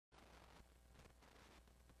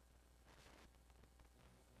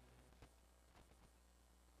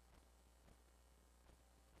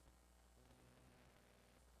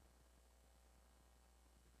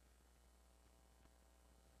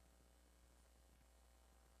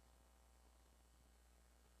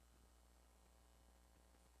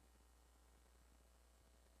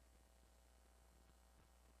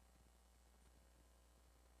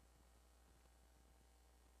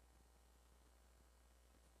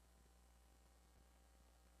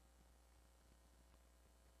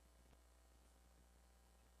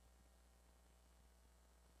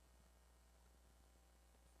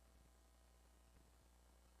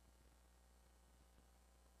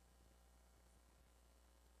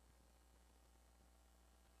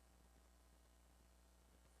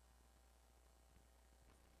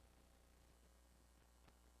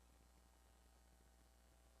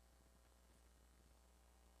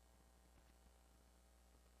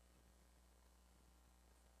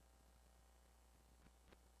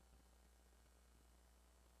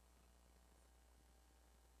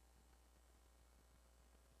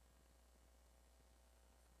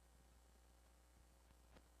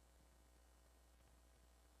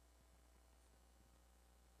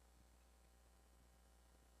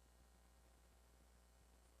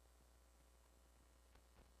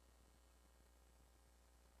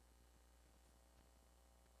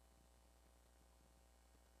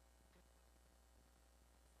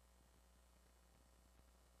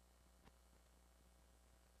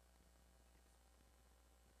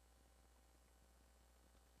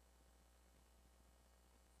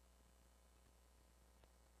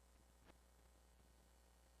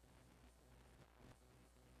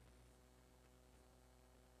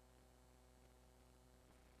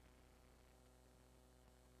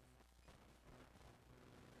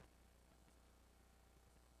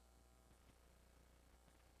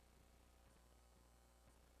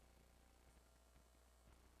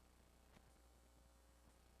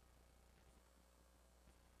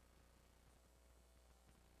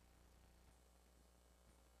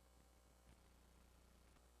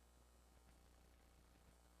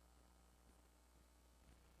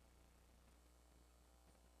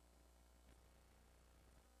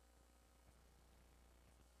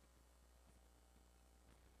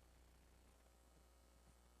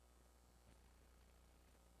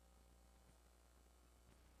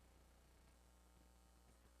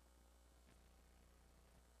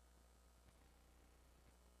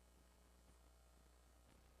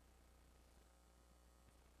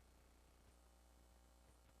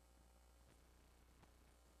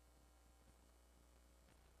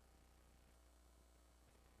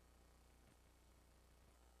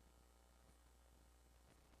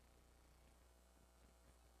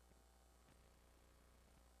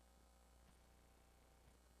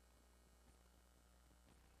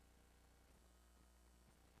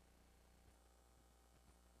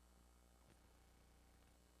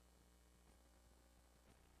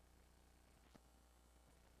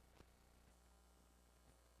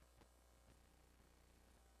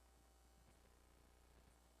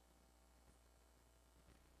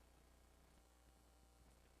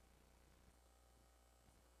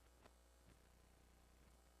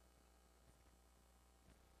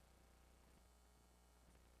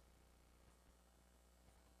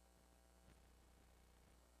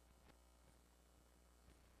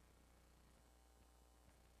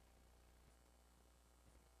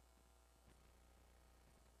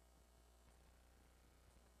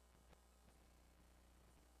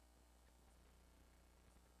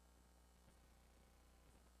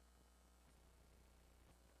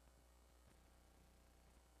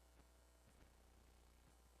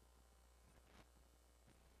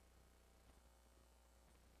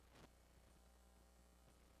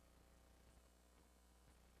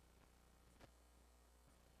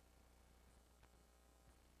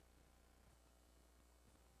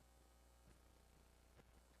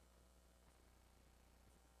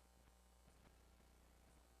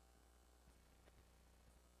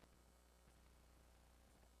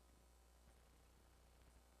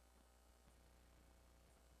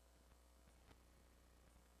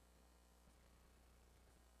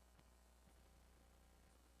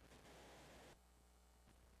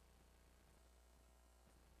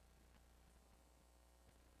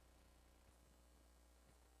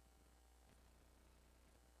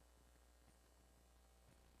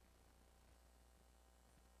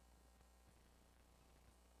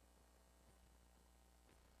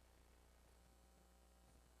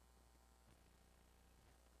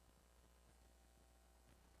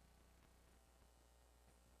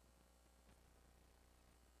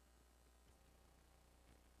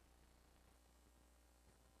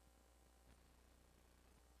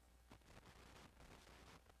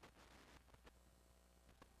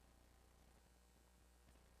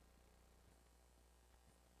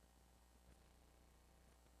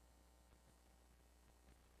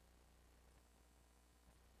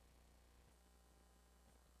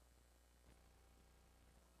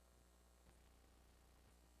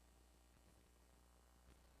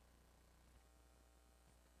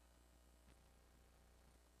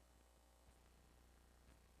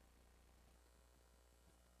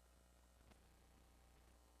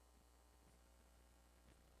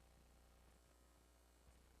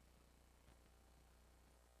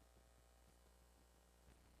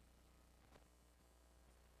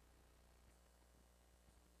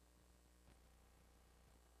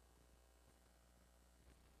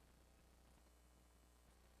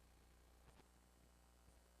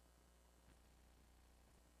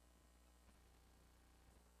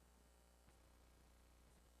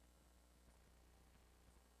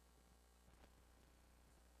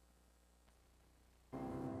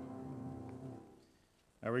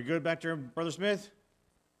Are we good back there, Brother Smith?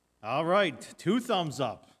 All right, 2 thumbs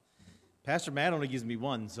up. Pastor Matt only gives me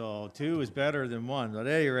 1, so 2 is better than 1. But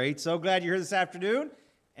at any rate, so glad you're here this afternoon,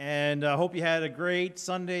 and I hope you had a great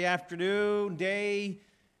Sunday afternoon, day,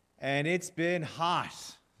 and it's been hot.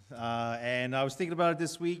 And I was thinking about it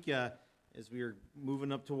this week as we were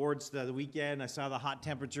moving up towards the weekend. I saw the hot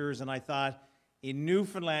temperatures, and I thought, in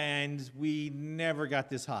Newfoundland, we never got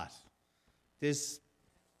this hot. This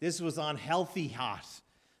was unhealthy hot.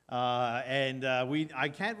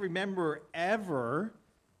 I can't remember ever,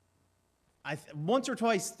 once or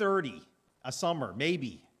twice 30 a summer,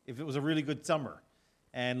 maybe, if it was a really good summer.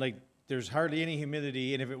 And like, there's hardly any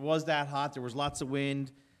humidity, and if it was that hot, there was lots of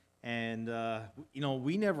wind. And,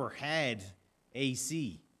 we never had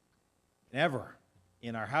AC, never,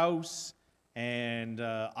 in our house. And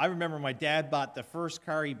I remember my dad bought the first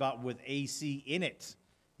car he bought with AC in it.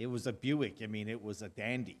 It was a Buick. I mean, it was a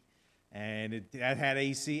dandy. And that had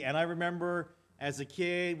AC. And I remember as a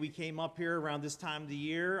kid, we came up here around this time of the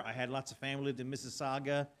year. I had lots of family lived in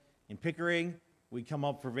Mississauga, in Pickering. We'd come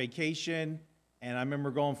up for vacation. And I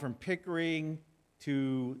remember going from Pickering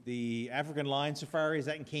to the African Lion Safari. Is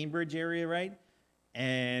that in Cambridge area, right?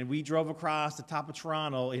 And we drove across the top of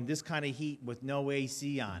Toronto in this kind of heat with no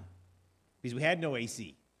AC on, because we had no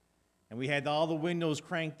AC. And we had all the windows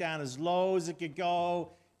cranked down as low as it could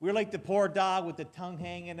go. We were like the poor dog with the tongue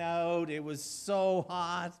hanging out. It was so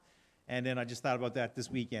hot. And then I just thought about that this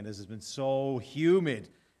weekend. This has been so humid.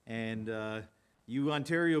 And you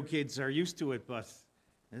Ontario kids are used to it, but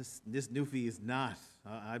this Newfie is not.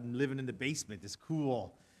 I'm living in the basement. It's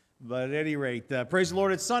cool. But at any rate, praise the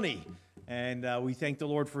Lord, it's sunny. And we thank the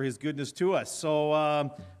Lord for his goodness to us. So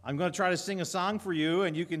I'm going to try to sing a song for you,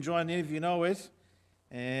 and you can join in if you know it.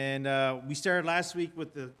 And we started last week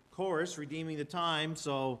with the chorus, Redeeming the Time.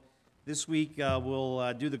 So this week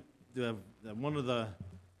we'll do the one of the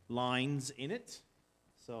lines in it.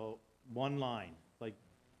 So one line, like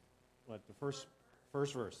what, the first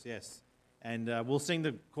verse, yes. And we'll sing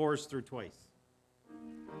the chorus through twice.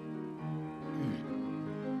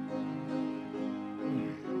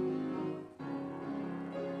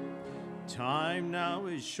 Time now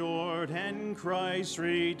is short, and Christ's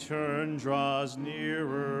return draws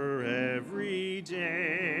nearer every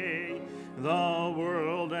day. The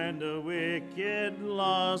world and the wicked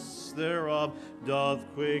lusts thereof doth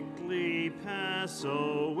quickly pass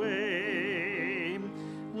away.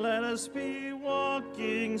 Let us be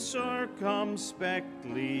walking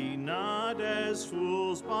circumspectly, not as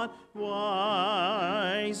fools but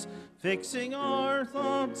wise, fixing our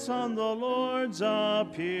thoughts on the Lord's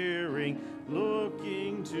appearing,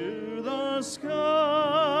 looking to the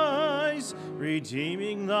skies,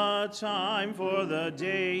 redeeming the time, for the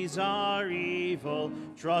days are evil.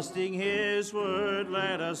 Trusting his word,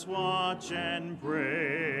 let us watch and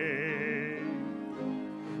pray.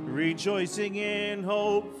 Rejoicing in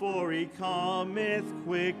hope, for he cometh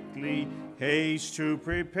quickly, haste to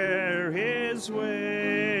prepare his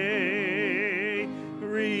way.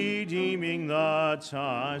 Redeeming the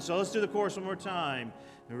time. So let's do the chorus one more time.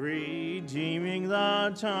 Redeeming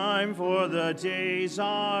the time, for the days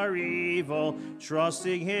are evil.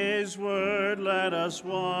 Trusting his word, let us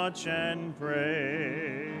watch and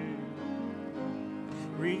pray.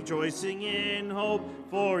 Rejoicing in hope,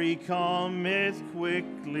 for he cometh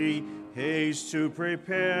quickly, haste to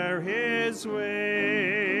prepare his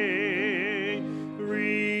way.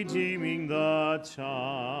 Redeeming the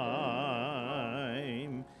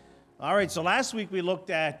time. All right, so last week we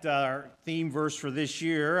looked at our theme verse for this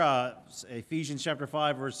year, Ephesians chapter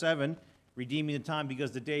 5, verse 7, redeeming the time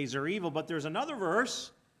because the days are evil. But there's another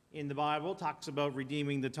verse in the Bible talks about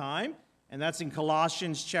redeeming the time, and that's in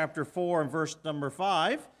Colossians chapter 4 and verse number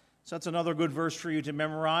 5. So that's another good verse for you to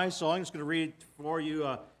memorize. So I'm just going to read it for you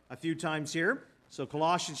a few times here. So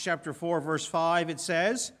Colossians chapter 4, verse 5, it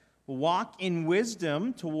says, walk in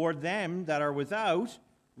wisdom toward them that are without,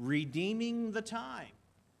 redeeming the time.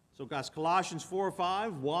 So guys, Colossians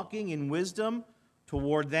 4:5, walking in wisdom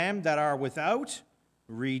toward them that are without,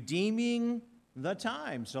 redeeming the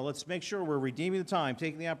time. So let's make sure we're redeeming the time,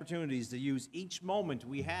 taking the opportunities to use each moment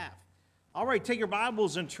we have. All right, take your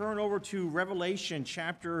Bibles and turn over to Revelation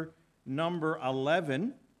chapter number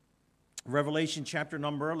 11. Revelation chapter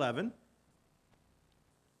number 11.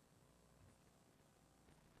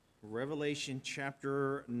 Revelation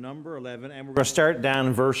chapter number 11, and we're going to start down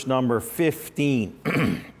in verse number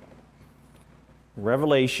 15.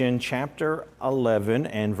 Revelation chapter 11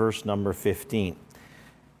 and verse number 15.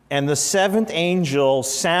 And the seventh angel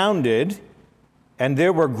sounded, and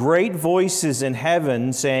there were great voices in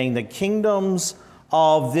heaven saying, the kingdoms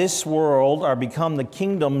of this world are become the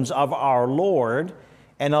kingdoms of our Lord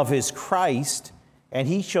and of his Christ, and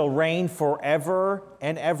he shall reign forever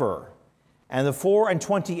and ever. And the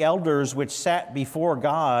 24 elders which sat before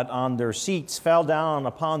God on their seats fell down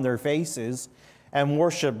upon their faces and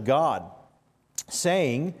worshiped God,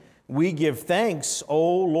 saying, We give thanks,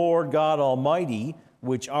 O Lord God Almighty,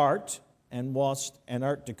 which art and wast and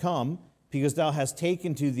art to come, because thou hast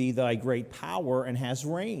taken to thee thy great power and hast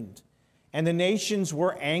reigned. And the nations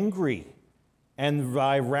were angry, and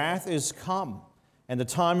thy wrath is come, and the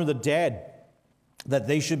time of the dead, that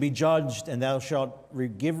they should be judged, and thou shalt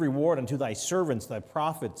give reward unto thy servants, thy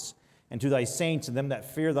prophets, and to thy saints, and them that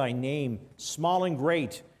fear thy name, small and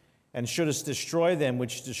great, and shouldest destroy them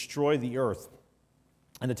which destroy the earth.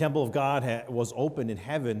 And the temple of God was opened in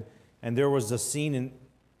heaven, and there was seen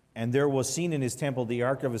in his temple the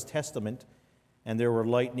ark of his testament, and there were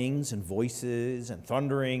lightnings and voices and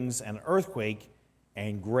thunderings and earthquake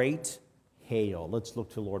and great hail. Let's look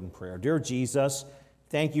to the Lord in prayer. Dear Jesus,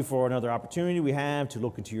 thank you for another opportunity we have to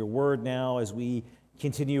look into your word now as we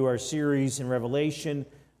continue our series in Revelation.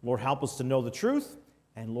 Lord, help us to know the truth,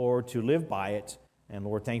 and Lord, to live by it. And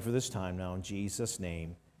Lord, thank you for this time now in Jesus'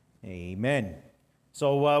 name. Amen.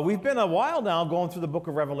 So we've been a while now going through the book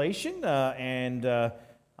of Revelation, and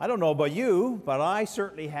I don't know about you, but I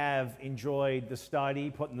certainly have enjoyed the study,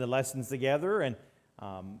 putting the lessons together, and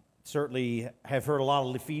certainly have heard a lot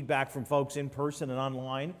of the feedback from folks in person and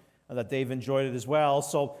online that they've enjoyed it as well.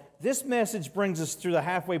 So this message brings us through the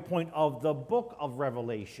halfway point of the book of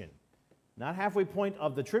Revelation. Not halfway point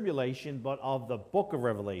of the tribulation, but of the book of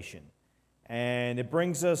Revelation. And it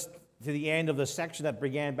brings us to the end of the section that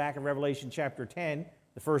began back in Revelation chapter 10,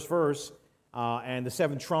 the first verse, and the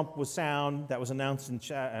seventh trump was sound. That was announced in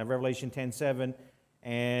Revelation 10:7,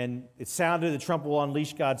 and it sounded, the trump will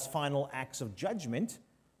unleash God's final acts of judgment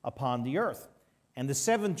upon the earth. And the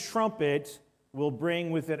seventh trumpet will bring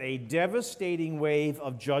with it a devastating wave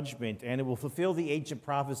of judgment, and it will fulfill the ancient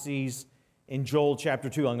prophecies in Joel chapter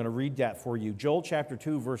 2. I'm going to read that for you. Joel chapter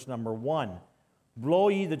 2, verse number 1. Blow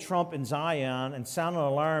ye the trump in Zion, and sound an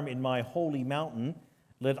alarm in my holy mountain.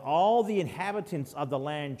 Let all the inhabitants of the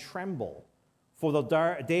land tremble. For the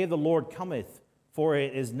day of the Lord cometh, for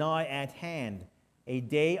it is nigh at hand. A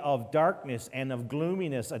day of darkness and of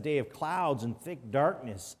gloominess, a day of clouds and thick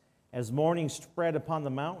darkness. As morning spread upon the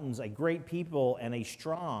mountains, a great people and a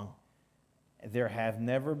strong. There have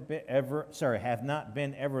not been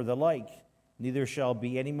ever the like, neither shall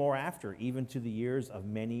be any more after, even to the years of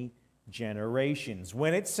many generations.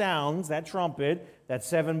 When it sounds, that trumpet, that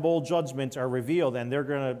seven bowl judgments are revealed, and they're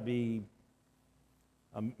going to be,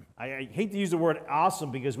 I hate to use the word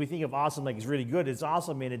awesome because we think of awesome like it's really good. It's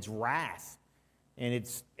awesome in its wrath and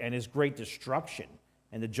its great destruction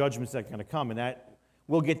and the judgments that are going to come. And that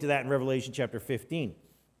we'll get to that in Revelation chapter 15.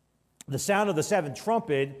 The sound of the seventh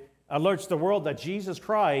trumpet alerts the world that Jesus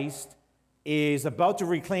Christ is about to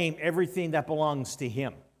reclaim everything that belongs to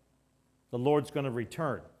him. The Lord's going to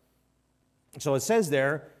return. So it says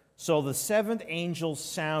there, so the seventh angel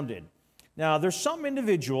sounded. Now, there's some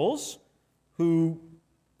individuals who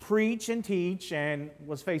preach and teach, and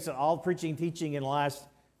let's face it, all preaching and teaching in the last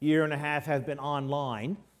year and a half has been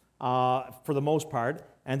online for the most part,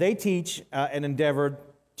 and they teach and endeavor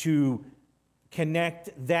to connect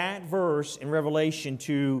that verse in Revelation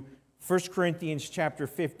to 1 Corinthians chapter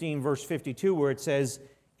 15, verse 52, where it says,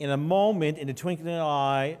 in a moment, in the twinkling of an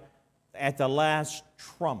eye, at the last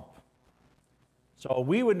trump. So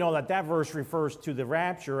we would know that that verse refers to the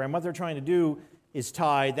rapture, and what they're trying to do is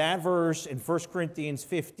tie that verse in 1 Corinthians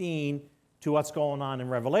 15 to what's going on in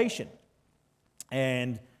Revelation.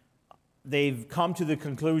 And they've come to the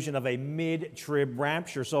conclusion of a mid-trib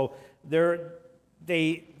rapture. So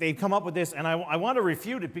they've come up with this, and I want to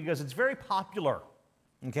refute it because it's very popular,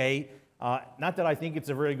 okay? Not that I think it's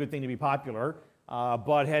a very good thing to be popular,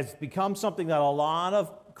 but has become something that a lot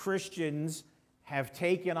of Christians have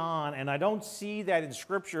taken on, and I don't see that in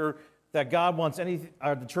Scripture that God wants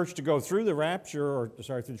the church to go through the rapture,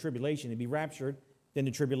 through the tribulation, to be raptured. Then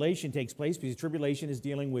the tribulation takes place because tribulation is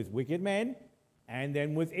dealing with wicked men and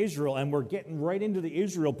then with Israel, and we're getting right into the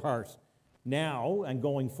Israel part now and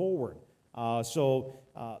going forward. There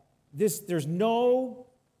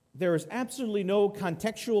is absolutely no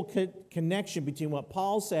contextual connection between what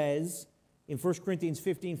Paul says in 1 Corinthians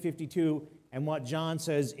 15:52 and what John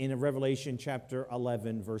says in Revelation chapter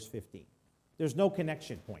 11, verse 15. There's no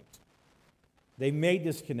connection point. They made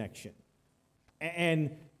this connection.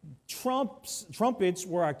 And trumpets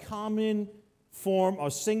were a common form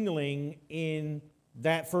of signaling in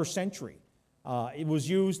that first century. It was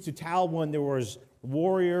used to tell when there was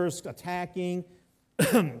warriors attacking.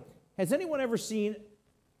 Has anyone ever seen,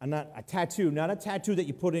 not a tattoo that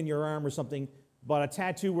you put in your arm or something, but a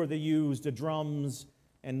tattoo where they used the drums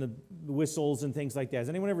and the whistles and things like that. Has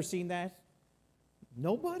anyone ever seen that?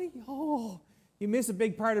 Nobody? Oh, you miss a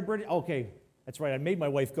big part of British. Okay, that's right. I made my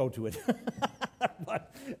wife go to it.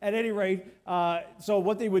 But at any rate, so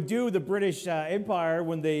what they would do, the British Empire,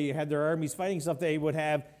 when they had their armies fighting stuff, they would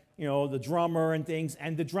have, the drummer and things.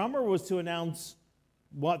 And the drummer was to announce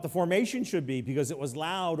what the formation should be because it was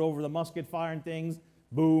loud over the musket fire and things.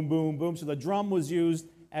 Boom, boom, boom. So the drum was used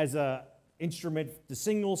as an instrument to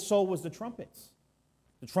signal. So was the trumpets.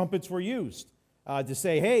 The trumpets were used to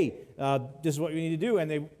say, hey, this is what we need to do.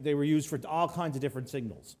 And they were used for all kinds of different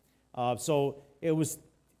signals. So it was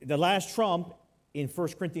the last trump in 1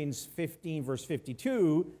 Corinthians 15, verse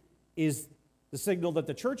 52, is the signal that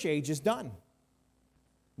the church age is done.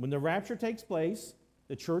 When the rapture takes place,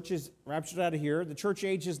 the church is raptured out of here, the church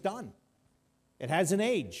age is done. It has an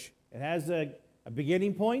age. It has a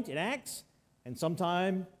beginning point in Acts, and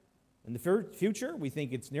sometime in the future, we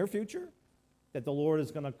think it's near future, that the Lord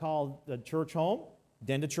is going to call the church home,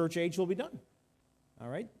 then the church age will be done. All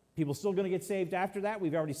right? People still going to get saved after that.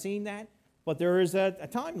 We've already seen that, but there is a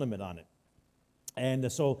time limit on it.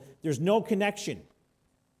 And so there's no connection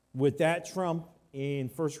with that trump in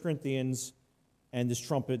 1 Corinthians and this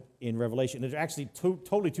trumpet in Revelation. There's actually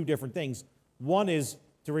totally two different things. One is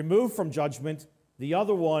to remove from judgment. The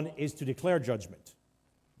other one is to declare judgment.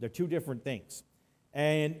 They're two different things.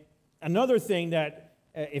 And another thing that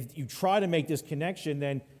if you try to make this connection,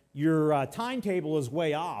 then your timetable is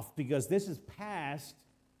way off because this is past.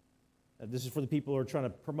 This is for the people who are trying to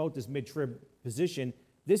promote this mid-trib position.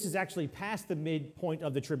 This is actually past the midpoint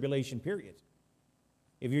of the tribulation period.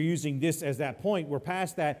 If you're using this as that point, we're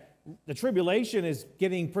past that. The tribulation is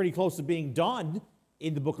getting pretty close to being done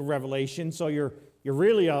in the book of Revelation, so you're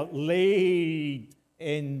really a late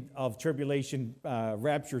end of tribulation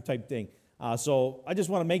rapture type thing. So I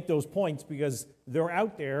just want to make those points because they're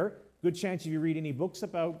out there. Good chance if you read any books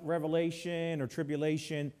about Revelation or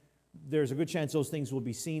tribulation, there's a good chance those things will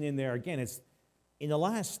be seen in there. Again, it's in the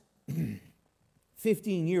last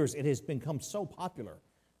 15 years, it has become so popular,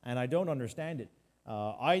 and I don't understand it.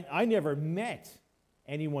 I never met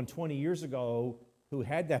anyone 20 years ago who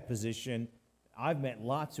had that position. I've met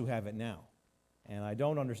lots who have it now, and I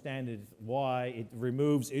don't understand it, why it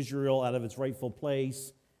removes Israel out of its rightful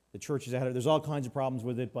place. The church is out of it. There's all kinds of problems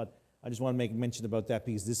with it, but I just want to make mention about that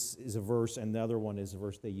because this is a verse, and the other one is a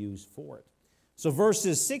verse they use for it. So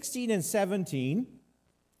verses 16 and 17,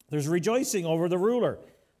 there's rejoicing over the ruler.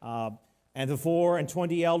 And the 4 and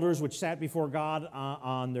 20 elders which sat before God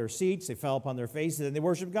on their seats, they fell upon their faces, and they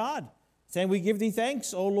worshiped God, saying, We give thee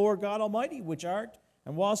thanks, O Lord God Almighty, which art,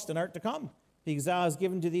 and wast, and art to come, because thou hast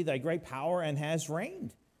given to thee thy great power, and hast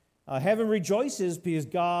reigned. Heaven rejoices because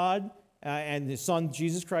God and his Son,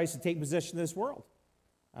 Jesus Christ, have taken possession of this world.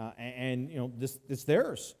 It's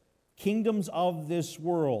theirs. Kingdoms of this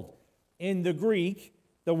world. In the Greek,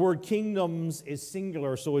 the word kingdoms is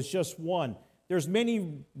singular, so it's just one. There's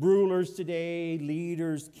many rulers today,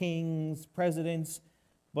 leaders, kings, presidents,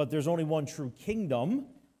 but there's only one true kingdom.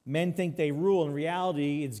 Men think they rule. In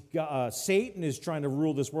reality, it's Satan is trying to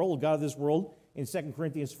rule this world, the God of this world. In 2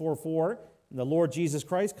 Corinthians 4:4, the Lord Jesus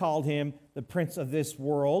Christ called him the prince of this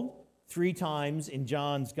world 3 times in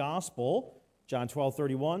John's gospel, John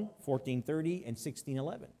 12:31, 14:30, and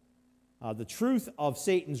 16:11. The truth of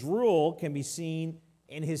Satan's rule can be seen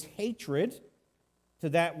in his hatred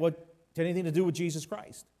to anything to do with Jesus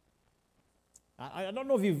Christ. I don't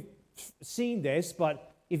know if you've seen this,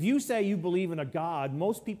 but if you say you believe in a God,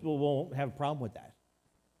 most people won't have a problem with that.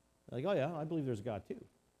 They're like, oh yeah, I believe there's a God too.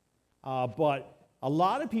 But a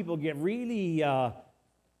lot of people get really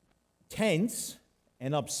tense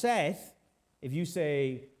and upset if you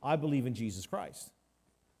say, I believe in Jesus Christ.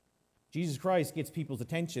 Jesus Christ gets people's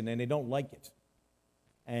attention and they don't like it.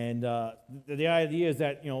 And the idea is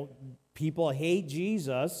that, people hate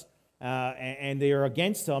Jesus and they are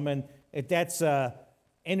against him, and that's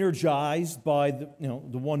energized by the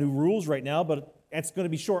one who rules right now, but that's going to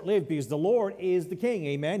be short-lived because the Lord is the king,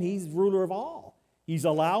 amen? He's ruler of all. He's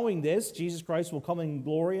allowing this. Jesus Christ will come in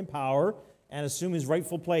glory and power and assume his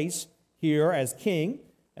rightful place here as king,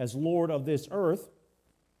 as Lord of this earth,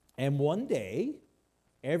 and one day,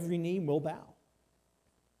 every knee will bow.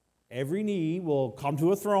 Every knee will come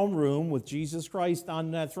to a throne room with Jesus Christ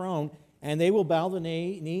on that throne, and they will bow the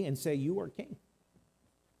knee and say, you are king.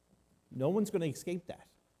 No one's going to escape that.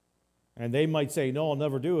 And they might say, no, I'll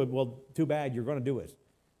never do it. Well, too bad, you're going to do it.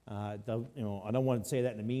 I don't want to say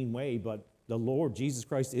that in a mean way, but the Lord, Jesus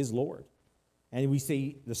Christ, is Lord. And we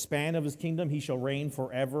see the span of his kingdom, he shall reign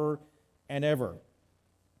forever and ever.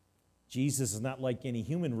 Jesus is not like any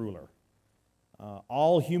human ruler.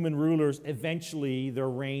 all human rulers, eventually their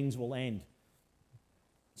reigns will end.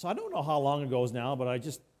 So I don't know how long it goes now, but I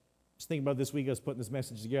just was thinking about this week. I was putting this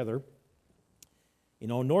message together. You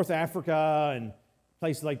know, North Africa and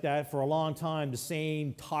places like that, for a long time, the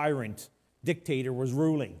same tyrant, dictator was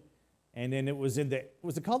ruling. And then it was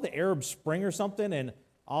it called the Arab Spring or something? And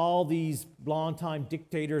all these long-time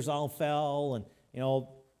dictators all fell. And, you know,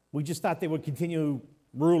 we just thought they would continue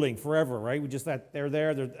ruling forever, right? We just thought they're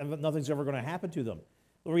there, nothing's ever going to happen to them.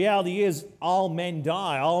 The reality is all men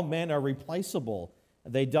die. All men are replaceable.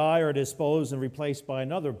 They die or disposed and replaced by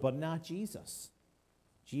another, but not Jesus.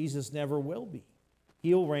 Jesus never will be.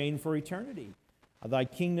 He'll reign for eternity. Thy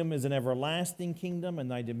kingdom is an everlasting kingdom,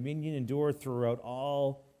 and thy dominion endureth throughout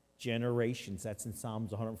all generations. That's in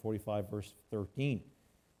Psalms 145, verse 13.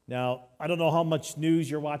 Now, I don't know how much news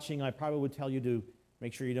you're watching. I probably would tell you to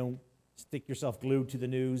make sure you don't stick yourself glued to the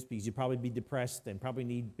news, because you'd probably be depressed and probably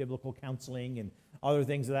need biblical counseling and other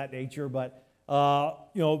things of that nature. But,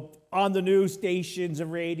 you know, on the news stations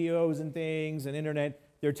and radios and things and internet,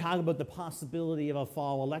 they're talking about the possibility of a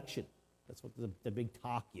fall election. That's what the big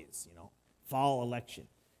talk is, you know, fall election.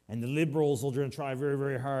 And the liberals are going to try very,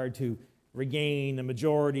 very hard to regain a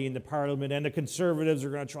majority in the parliament, and the conservatives are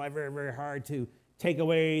going to try very, very hard to take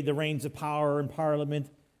away the reins of power in parliament.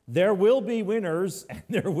 There will be winners and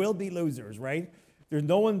there will be losers, right? There's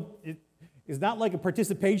no one. It's not like a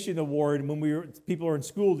participation award when people are in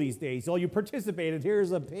school these days. Oh, you participated,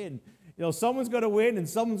 here's a pin. You know, someone's going to win and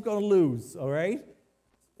someone's going to lose, all right?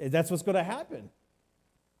 That's what's going to happen.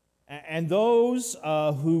 And those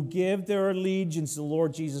who give their allegiance to the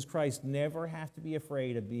Lord Jesus Christ never have to be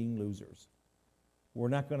afraid of being losers. We're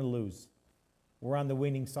not going to lose. We're on the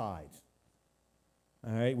winning side.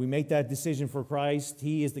 All right, we make that decision for Christ.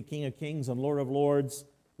 He is the King of Kings and Lord of Lords.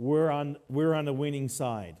 We're on the winning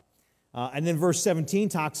side. And then verse 17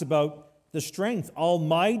 talks about the strength,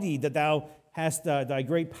 Almighty, that thou hast thy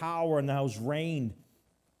great power and thou hast reigned.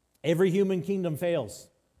 Every human kingdom fails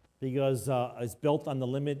because it's built on the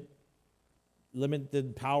limited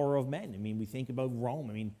power of men. I mean, we think about Rome.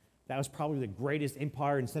 I mean, that was probably the greatest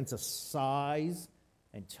empire in the sense of size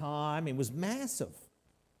and time. It was massive,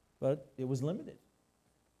 but it was limited.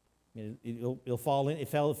 It'll fall in. It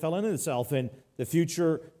fell in itself, and the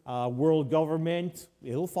future world government,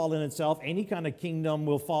 it'll fall in itself. Any kind of kingdom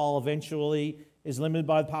will fall eventually. Is limited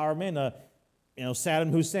by the power of men. You know, Saddam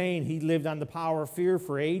Hussein, he lived on the power of fear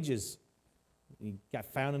for ages. He got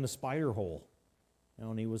found in a spider hole, you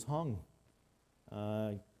know, and he was hung.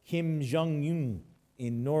 Kim Jong-un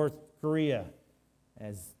in North Korea,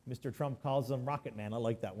 as Mr. Trump calls him, Rocket Man. I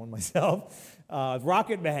like that one myself.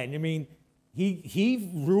 Rocket Man. I mean,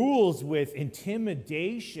 he rules with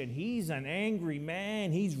intimidation. He's an angry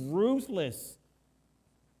man. He's ruthless.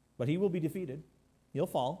 But he will be defeated. He'll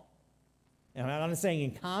fall. And I'm not saying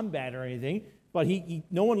in combat or anything, but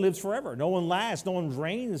no one lives forever. No one lasts. No one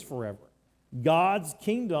reigns forever. God's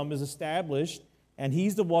kingdom is established, and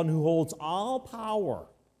he's the one who holds all power.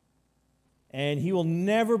 And he will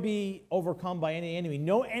never be overcome by any enemy.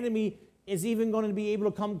 No enemy is even going to be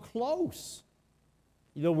able to come close.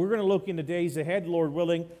 You know, we're going to look in the days ahead, Lord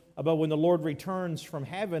willing, about when the Lord returns from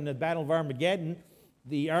heaven, the Battle of Armageddon.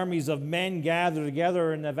 The armies of men gather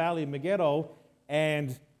together in the Valley of Megiddo, and,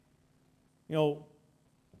 you know,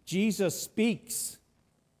 Jesus speaks,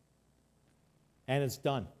 and it's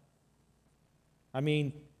done. I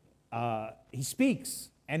mean, he speaks,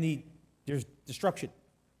 and there's destruction.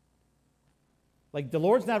 Like, the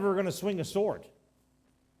Lord's never going to swing a sword.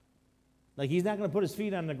 Like, he's not going to put his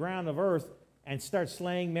feet on the ground of earth and start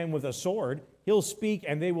slaying men with a sword. He'll speak,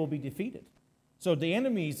 and they will be defeated. So the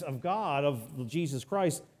enemies of God, of Jesus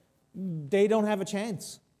Christ, they don't have a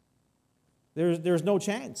chance. There's no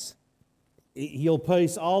chance. He'll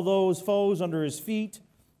place all those foes under his feet.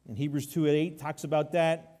 And Hebrews 2:8 talks about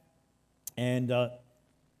that. And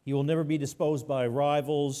he will never be disposed by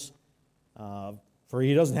rivals, for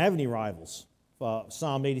he doesn't have any rivals.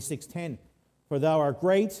 Psalm 86:10, for thou art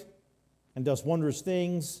great and dost wondrous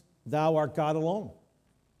things, thou art God alone.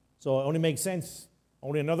 So it only makes sense.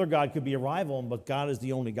 Only another God could be a rival, but God is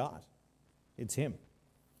the only God. It's him.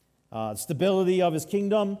 Stability of his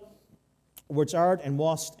kingdom, which art and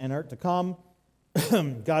wast and art to come.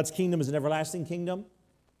 God's kingdom is an everlasting kingdom.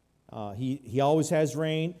 He always has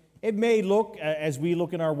reign. It may look, as we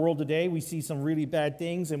look in our world today, we see some really bad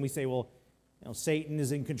things, and we say, well, you know, Satan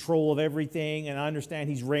is in control of everything, and I understand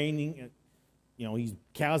he's reigning. You know, he's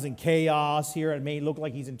causing chaos here. It may look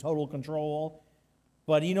like he's in total control.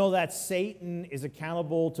 But you know that Satan is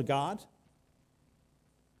accountable to God?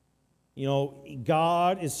 You know,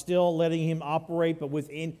 God is still letting him operate, but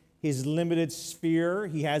within his limited sphere.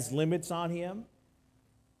 He has limits on him.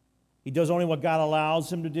 He does only what God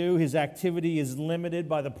allows him to do. His activity is limited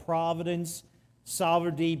by the providence,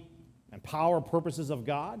 sovereignty, and power purposes of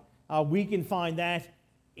God. We can find that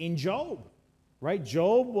in Job, right?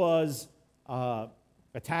 Job was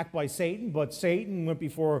attacked by Satan, but Satan went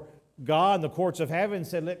before God in the courts of heaven and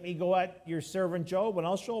said, let me go at your servant Job, and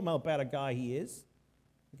I'll show him how bad a guy he is.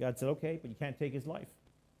 God said, okay, but you can't take his life.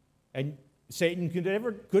 And Satan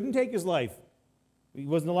couldn't take his life. He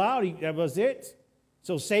wasn't allowed. That was it.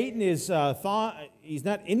 So Satan is he's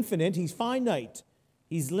not infinite. He's finite.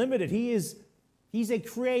 He's limited. He's a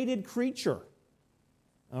created creature.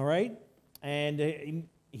 All right? And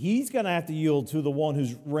he's going to have to yield to the one who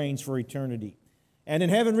reigns for eternity. And in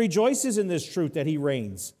heaven rejoices in this truth that he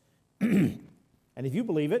reigns. And if you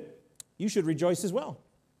believe it, you should rejoice as well.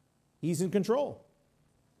 He's in control.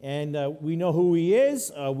 And we know who he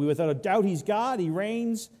is. Without a doubt, he's God. He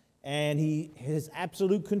reigns, and he has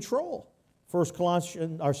absolute control.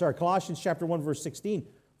 Colossians chapter 1, verse 16.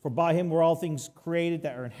 For by him were all things created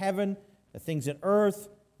that are in heaven, the things in earth,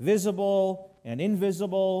 visible and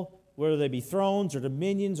invisible, whether they be thrones or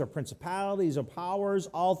dominions or principalities or powers.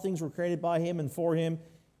 All things were created by him and for him,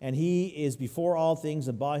 and he is before all things,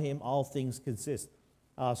 and by him all things consist.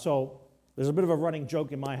 So there's a bit of a running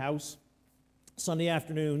joke in my house. Sunday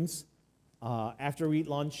afternoons, after we eat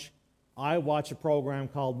lunch, I watch a program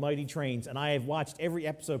called Mighty Trains, and I have watched every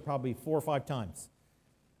episode probably 4 or 5 times.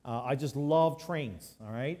 I just love trains,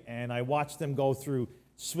 all right? And I watch them go through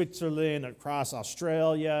Switzerland, across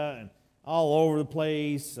Australia, and all over the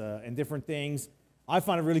place, and different things. I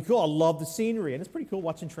find it really cool. I love the scenery, and it's pretty cool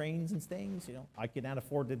watching trains and things. You know, I cannot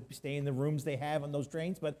afford to stay in the rooms they have on those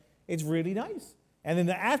trains, but it's really nice. And then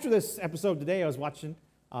after this episode today,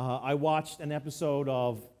 I watched an episode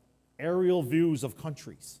of aerial views of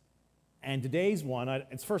countries. And today's one,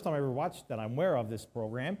 it's the first time I ever watched that I'm aware of this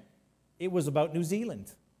program. It was about New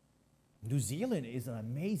Zealand. New Zealand is an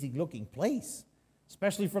amazing looking place,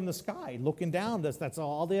 especially from the sky, looking down. That's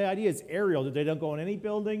all the idea is aerial. They don't go in any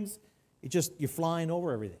buildings. You're flying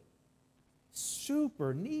over everything.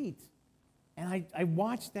 Super neat. And I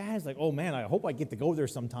watched that. It's like, oh man, I hope I get to go there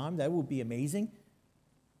sometime. That would be amazing.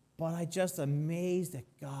 But I just amazed at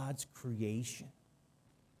God's creation.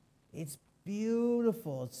 It's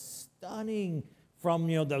beautiful. It's stunning. From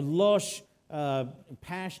the lush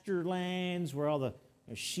pasture lands where all the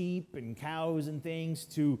sheep and cows and things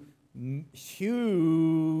to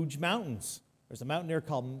huge mountains. There's a mountain there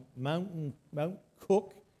called Mount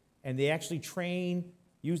Cook, and they actually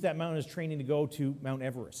use that mountain as training to go to Mount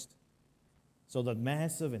Everest. So the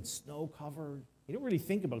massive and snow-covered. You don't really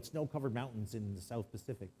think about snow-covered mountains in the South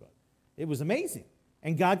Pacific, but it was amazing.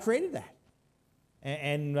 And God created that.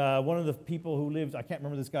 And one of the people who lived, I can't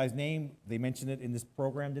remember this guy's name, they mentioned it in this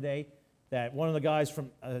program today, that one of the guys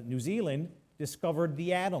from New Zealand discovered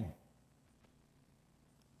the atom.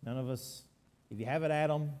 None of us, if you have an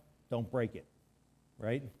atom, don't break it,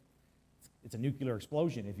 right? It's a nuclear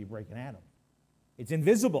explosion if you break an atom. It's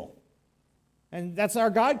invisible. And that's our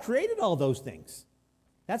God created all those things.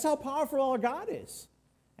 That's how powerful our God is.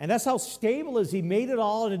 And that's how stable is. He made it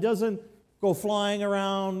all, and it doesn't go flying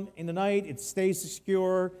around in the night. It stays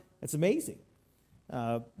secure. It's amazing.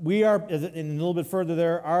 We are, and a little bit further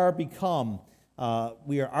there, are become.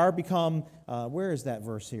 Where is that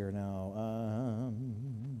verse here now?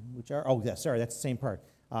 That's the same part.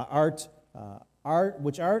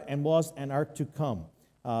 Which art and was and art to come.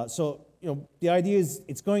 So the idea is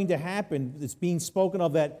it's going to happen. It's being spoken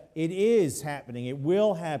of that it is happening. It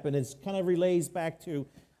will happen. It kind of relays back to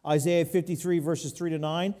Isaiah 53, verses 3 to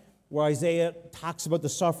 9, where Isaiah talks about the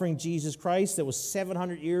suffering of Jesus Christ. That was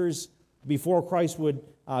 700 years before Christ would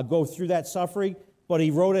go through that suffering, but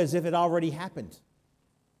he wrote as if it already happened.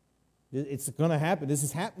 It's going to happen. This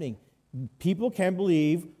is happening. People can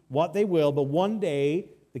believe what they will, but one day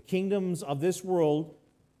the kingdoms of this world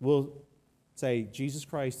will say Jesus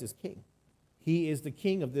Christ is king. He is the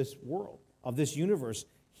king of this world, of this universe.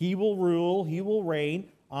 He will rule, he will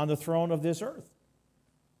reign on the throne of this earth.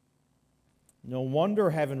 No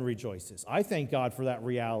wonder heaven rejoices. I thank God for that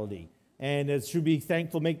reality. And it should be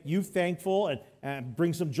thankful, make you thankful, and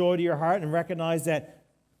bring some joy to your heart and recognize that,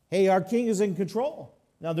 hey, our king is in control.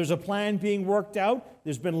 Now, there's a plan being worked out.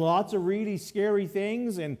 There's been lots of really scary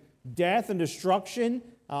things and death and destruction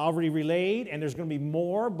already relayed, and there's going to be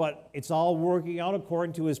more, but it's all working out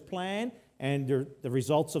according to his plan, and the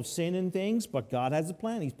results of sin and things, but God has a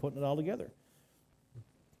plan. He's putting it all together.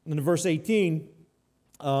 And in verse 18,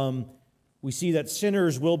 we see that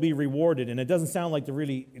sinners will be rewarded, and it doesn't sound like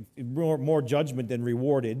more judgment than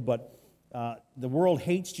rewarded, but the world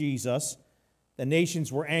hates Jesus. The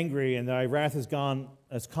nations were angry, and thy wrath has come,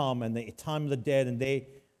 and the time of the dead, and they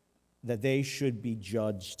that they should be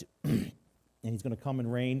judged. And he's going to come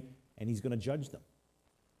and reign, and he's going to judge them.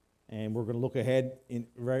 And we're going to look ahead in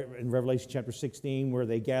Revelation chapter 16, where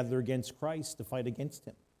they gather against Christ to fight against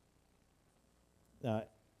him.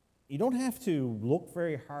 You don't have to look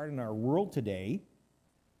very hard in our world today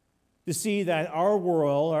to see that our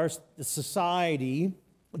world, our society,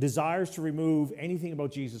 desires to remove anything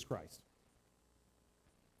about Jesus Christ.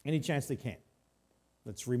 Any chance they can.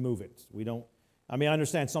 Let's remove it. I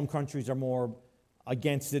understand some countries are more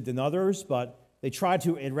against it than others, but they try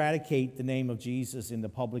to eradicate the name of Jesus in the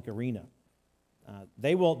public arena.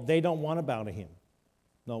 They don't want to bow to him.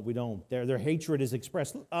 No, we don't. Their hatred is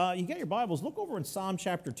expressed. You get your Bibles. Look over in Psalm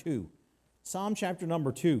chapter 2. Psalm chapter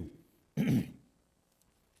number 2.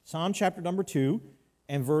 Psalm chapter number 2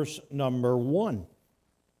 and verse number 1.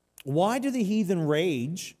 Why do the heathen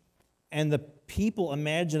rage and the people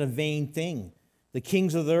imagine a vain thing? The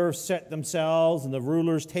kings of the earth set themselves, and the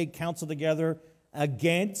rulers take counsel together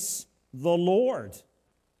against the Lord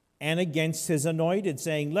and against his anointed,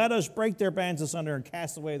 saying, let us break their bands asunder and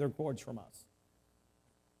cast away their cords from us.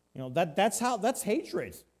 That's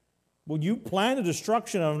hatred. When you plan the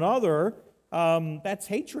destruction of another, that's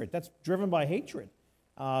hatred. That's driven by hatred.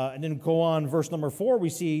 And then go on, verse number 4, we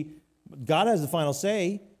see God has the final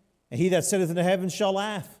say, and he that sitteth in the heavens shall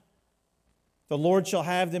laugh. The Lord shall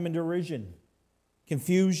have them in derision,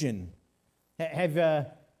 confusion.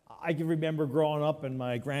 I can remember growing up, and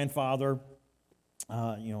my grandfather,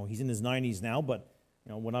 he's in his 90s now, but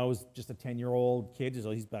when I was just a 10-year-old kid,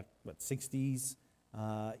 so he's back, 60s,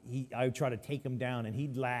 I would try to take him down, and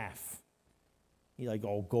he'd laugh. He'd like,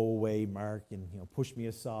 oh, go away, Mark, and push me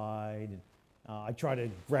aside. And I'd try to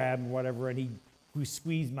grab him, whatever, and he'd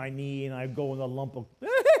squeeze my knee, and I'd go in a lump of, let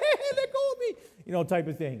go of me, type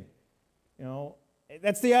of thing.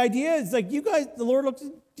 That's the idea. It's like, you guys, the Lord looks,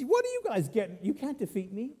 what are you guys getting? You can't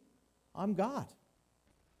defeat me. I'm God.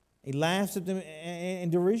 He laughs at them in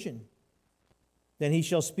derision. Then he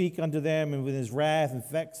shall speak unto them, and with his wrath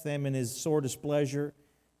infects them in his sore displeasure.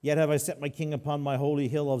 Yet have I set my king upon my holy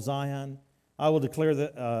hill of Zion. I will declare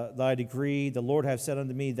thy decree. The Lord hath said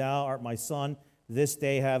unto me, thou art my son. This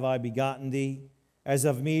day have I begotten thee. As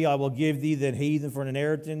of me I will give thee the heathen for an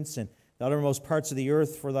inheritance, and the uttermost parts of the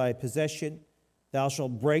earth for thy possession. Thou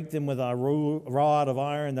shalt break them with a rod of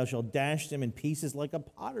iron. Thou shalt dash them in pieces like a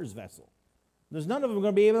potter's vessel. There's none of them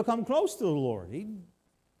going to be able to come close to the Lord.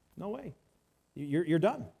 No way. You're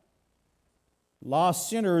done. Lost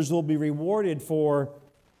sinners will be rewarded for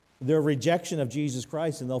their rejection of Jesus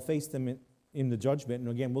Christ, and they'll face them in the judgment. And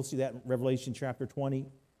again, we'll see that in Revelation chapter 20.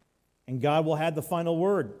 And God will have the final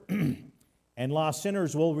word. And lost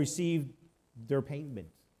sinners will receive their payment.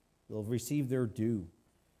 They'll receive their due.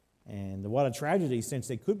 And what a tragedy, since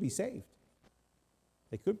they could be saved.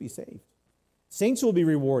 They could be saved. Saints will be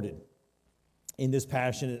rewarded in this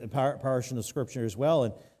portion of Scripture as well.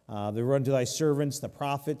 And they run to thy servants, the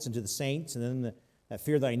prophets, and to the saints, and then that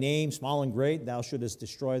fear thy name, small and great, thou shouldest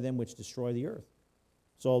destroy them which destroy the earth.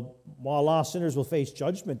 So while lost sinners will face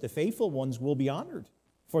judgment, the faithful ones will be honored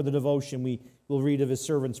for the devotion. We will read of his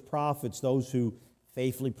servants, prophets, those who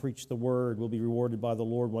faithfully preach the word will be rewarded by the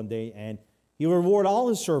Lord one day, and he will reward all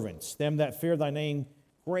his servants, them that fear thy name,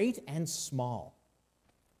 great and small.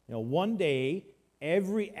 One day,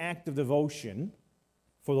 every act of devotion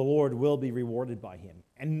for the Lord will be rewarded by him,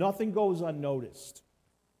 and nothing goes unnoticed.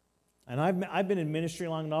 And I've been in ministry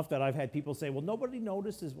long enough that I've had people say, well, nobody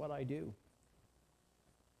notices what I do.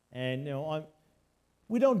 And,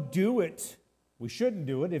 we don't do it. We shouldn't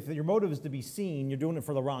do it. If your motive is to be seen, you're doing it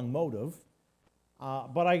for the wrong motive.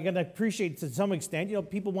 But I can appreciate to some extent,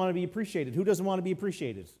 people want to be appreciated. Who doesn't want to be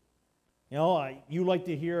appreciated? You like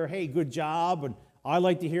to hear, hey, good job, and I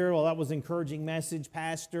like to hear, well, that was an encouraging message,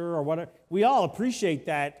 Pastor, or whatever. We all appreciate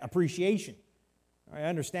that appreciation. I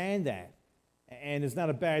understand that. And it's not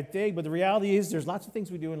a bad thing, but the reality is there's lots of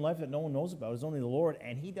things we do in life that no one knows about. It's only the Lord,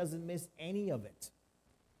 and he doesn't miss any of it.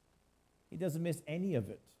 He doesn't miss any of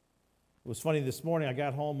it. It was funny this morning, I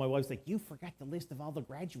got home, my wife's like, you forgot the list of all the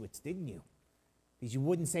graduates, didn't you? Because you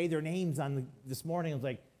wouldn't say their names this morning. I was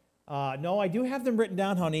like, no, I do have them written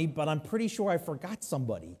down, honey, but I'm pretty sure I forgot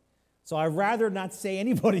somebody. So I'd rather not say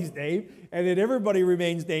anybody's name, and then everybody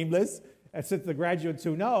remains nameless. And since the graduates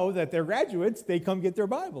who know that they're graduates, they come get their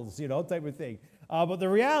Bibles, type of thing. But the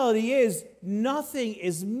reality is, nothing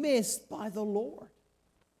is missed by the Lord.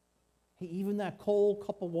 Hey, even that cold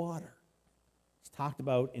cup of water. It's talked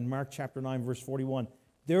about in Mark chapter 9, verse 41.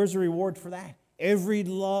 There's a reward for that. Every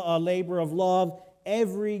labor of love,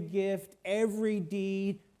 every gift, every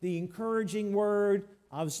deed, the encouraging word.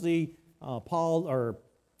 Obviously,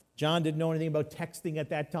 John didn't know anything about texting at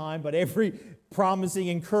that time, but every promising,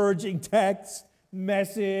 encouraging text,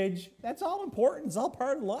 message, that's all important. It's all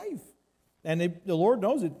part of life. And the Lord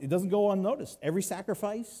knows it. It doesn't go unnoticed. Every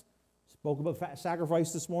sacrifice, spoke about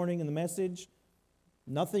sacrifice this morning in the message,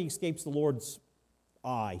 nothing escapes the Lord's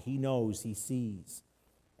eye. He knows, he sees.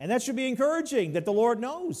 And that should be encouraging, that the Lord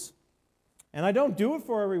knows. And I don't do it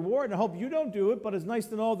for a reward, and I hope you don't do it, but it's nice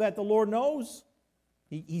to know that the Lord knows.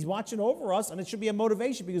 He's watching over us, and it should be a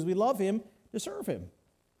motivation because we love him to serve him.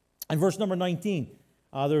 In verse number 19,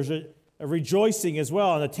 there's a rejoicing as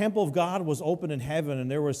well. And the temple of God was open in heaven,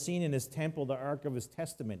 and there was seen in his temple the ark of his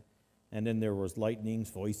testament. And then there was lightnings,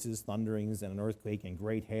 voices, thunderings, and an earthquake, and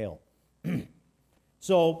great hail.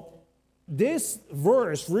 So this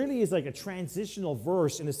verse really is like a transitional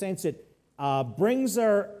verse in the sense that brings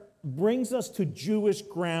us to Jewish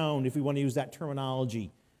ground, if we want to use that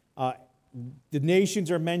terminology. The nations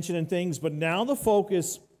are mentioned in things, but now the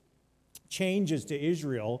focus changes to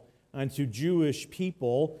Israel and to Jewish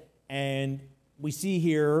people. And we see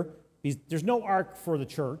here, there's no ark for the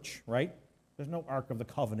church, right? There's no ark of the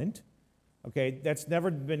covenant. Okay, that's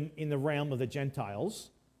never been in the realm of the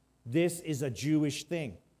Gentiles. This is a Jewish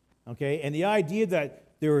thing. Okay, and the idea that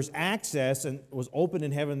there was access and was open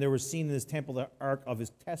in heaven, there was seen in his temple the ark of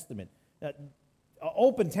his testament.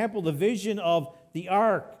 Open temple, the vision of the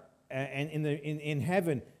ark and in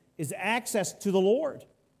heaven is access to the Lord.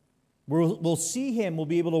 We'll see him, we'll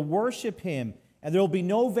be able to worship him, and there will be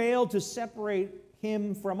no veil to separate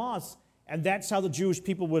him from us. And that's how the Jewish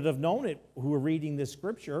people would have known it who were reading this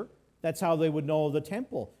scripture. That's how they would know the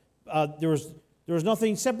temple. There was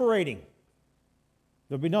nothing separating.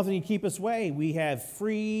 There'll be nothing to keep us away. We have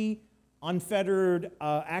free, unfettered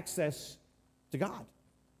access to God,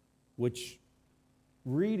 which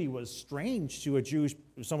really was strange to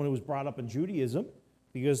someone who was brought up in Judaism,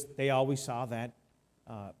 because they always saw that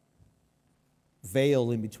veil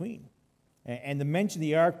in between. And the mention of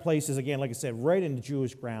the ark places, again, like I said, right in the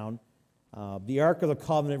Jewish ground. The Ark of the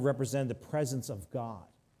Covenant represented the presence of God.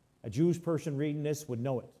 A Jewish person reading this would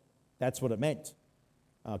know it. That's what it meant.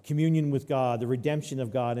 Communion with God, the redemption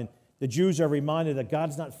of God. And the Jews are reminded that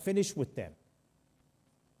God's not finished with them.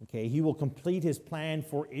 Okay, he will complete his plan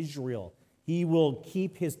for Israel. He will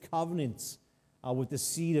keep his covenants with the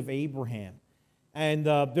seed of Abraham. And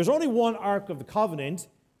there's only one Ark of the Covenant,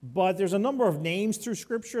 but there's a number of names through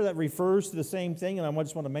Scripture that refers to the same thing, and I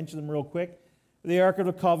just want to mention them real quick. The Ark of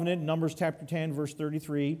the Covenant, Numbers chapter 10, verse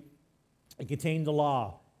 33, it contained the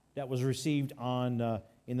law that was received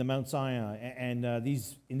in the Mount Sinai. And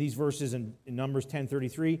in these verses in Numbers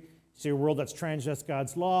 10:33, see a world that's transgressed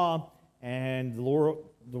God's law, and the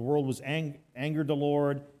world was angered the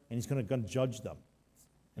Lord, and he's going to judge them.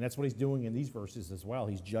 And that's what he's doing in these verses as well.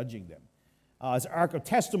 He's judging them. It's Ark of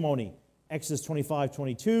Testimony, Exodus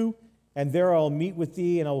 25:22, and there I'll meet with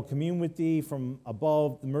thee, and I will commune with thee from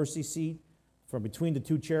above the mercy seat, from between the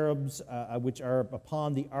two cherubs which are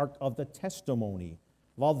upon the Ark of the Testimony,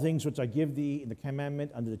 of all the things which I give thee in the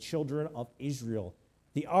commandment unto the children of Israel.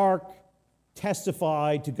 The ark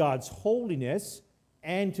testified to God's holiness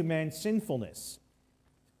and to man's sinfulness.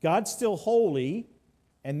 God's still holy,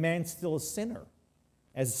 and man's still a sinner.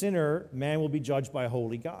 As a sinner, man will be judged by a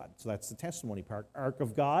holy God. So that's the testimony part. Ark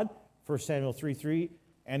of God, 1 Samuel 3:3.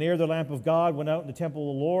 And ere the lamp of God went out in the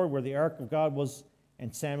temple of the Lord, where the ark of God was,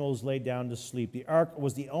 and Samuel was laid down to sleep. The ark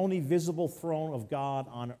was the only visible throne of God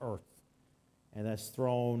on earth. And this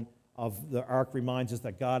throne of the ark reminds us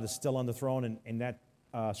that God is still on the throne. And that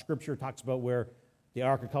scripture talks about where the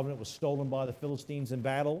Ark of Covenant was stolen by the Philistines in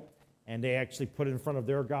battle. And they actually put it in front of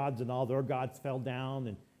their gods, and all their gods fell down.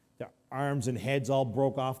 And their arms and heads all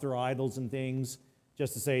broke off their idols and things.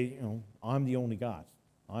 Just to say, I'm the only God.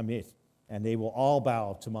 I'm it. And they will all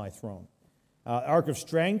bow to my throne. Ark of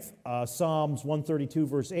Strength, Psalms 132,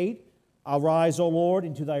 verse 8. Arise, O Lord,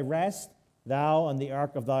 into thy rest, thou and the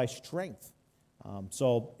ark of thy strength.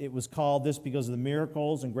 So it was called this because of the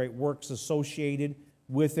miracles and great works associated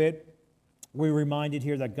with it. We're reminded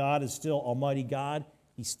here that God is still Almighty God.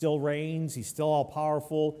 He still reigns. He's still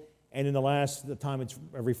all-powerful. And in the time it's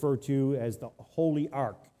referred to as the Holy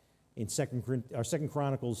Ark. In 2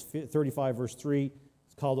 Chronicles 35, verse 3,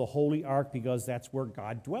 it's called the Holy Ark because that's where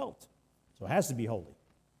God dwelt. So it has to be holy.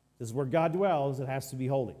 This is where God dwells. It has to be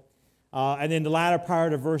holy. And in the latter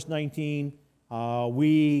part of verse 19,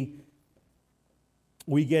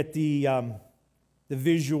 we get the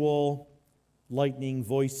visual, lightning,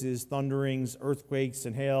 voices, thunderings, earthquakes,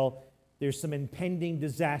 and hail. There's some impending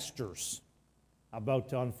disasters about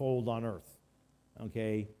to unfold on earth.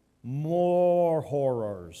 Okay? More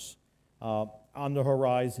horrors on the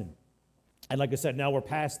horizon. And like I said, now we're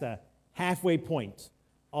past the halfway point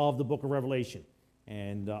of the book of Revelation.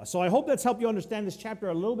 And so I hope that's helped you understand this chapter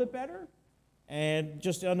a little bit better. And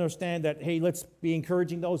just to understand that, hey, let's be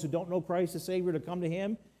encouraging those who don't know Christ as Savior to come to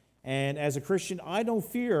Him. And as a Christian, I don't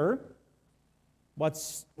fear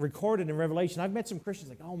what's recorded in Revelation. I've met some Christians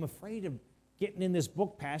like, oh, I'm afraid of getting in this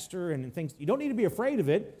book, Pastor, and things. You don't need to be afraid of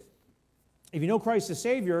it. If you know Christ as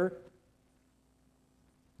Savior,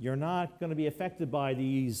 you're not going to be affected by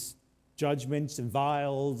these judgments and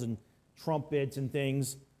vials and trumpets and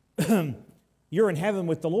things. You're in heaven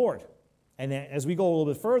with the Lord. And as we go a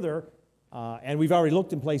little bit further, and we've already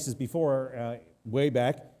looked in places before, way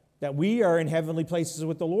back, that we are in heavenly places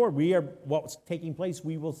with the Lord. We are, what's taking place,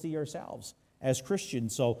 we will see ourselves as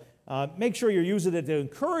Christians. So make sure you're using it to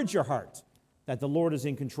encourage your heart that the Lord is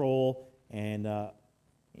in control and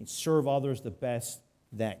serve others the best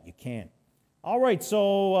that you can. All right,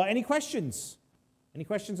 so any questions? Any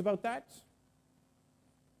questions about that?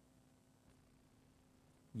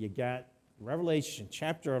 You got Revelation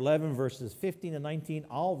chapter 11, verses 15 and 19,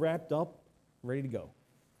 all wrapped up, ready to go.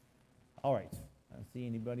 All right. I don't see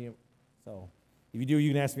anybody. So if you do,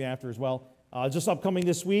 you can ask me after as well. Just upcoming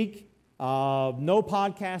this week, no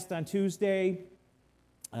podcast on Tuesday.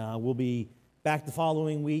 We'll be back the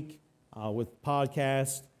following week with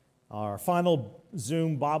podcast. Our final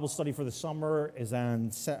Zoom Bible study for the summer is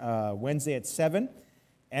on Wednesday at 7.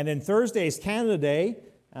 And then Thursday is Canada Day.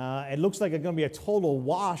 It looks like it's going to be a total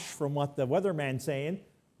wash from what the weatherman's saying.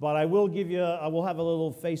 But I will have a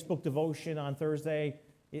little Facebook devotion on Thursday.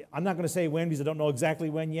 I'm not going to say when because I don't know exactly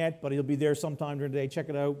when yet, but it'll be there sometime during the day. Check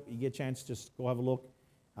it out. You get a chance, just go have a look.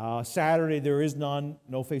 Saturday, there is none,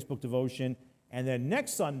 no Facebook devotion. And then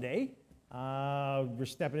next Sunday, we're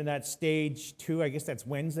stepping in that stage 2. I guess that's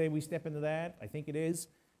Wednesday we step into that. I think it is.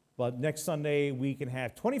 But next Sunday, we can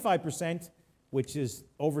have 25%, which is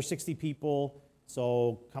over 60 people.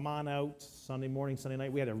 So come on out Sunday morning, Sunday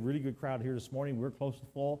night. We had a really good crowd here this morning. We're close to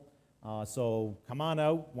full. So come on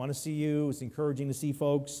out. Want to see you. It's encouraging to see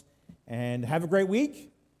folks. And have a great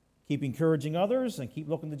week. Keep encouraging others and keep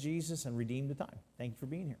looking to Jesus and redeem the time. Thank you for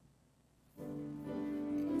being here.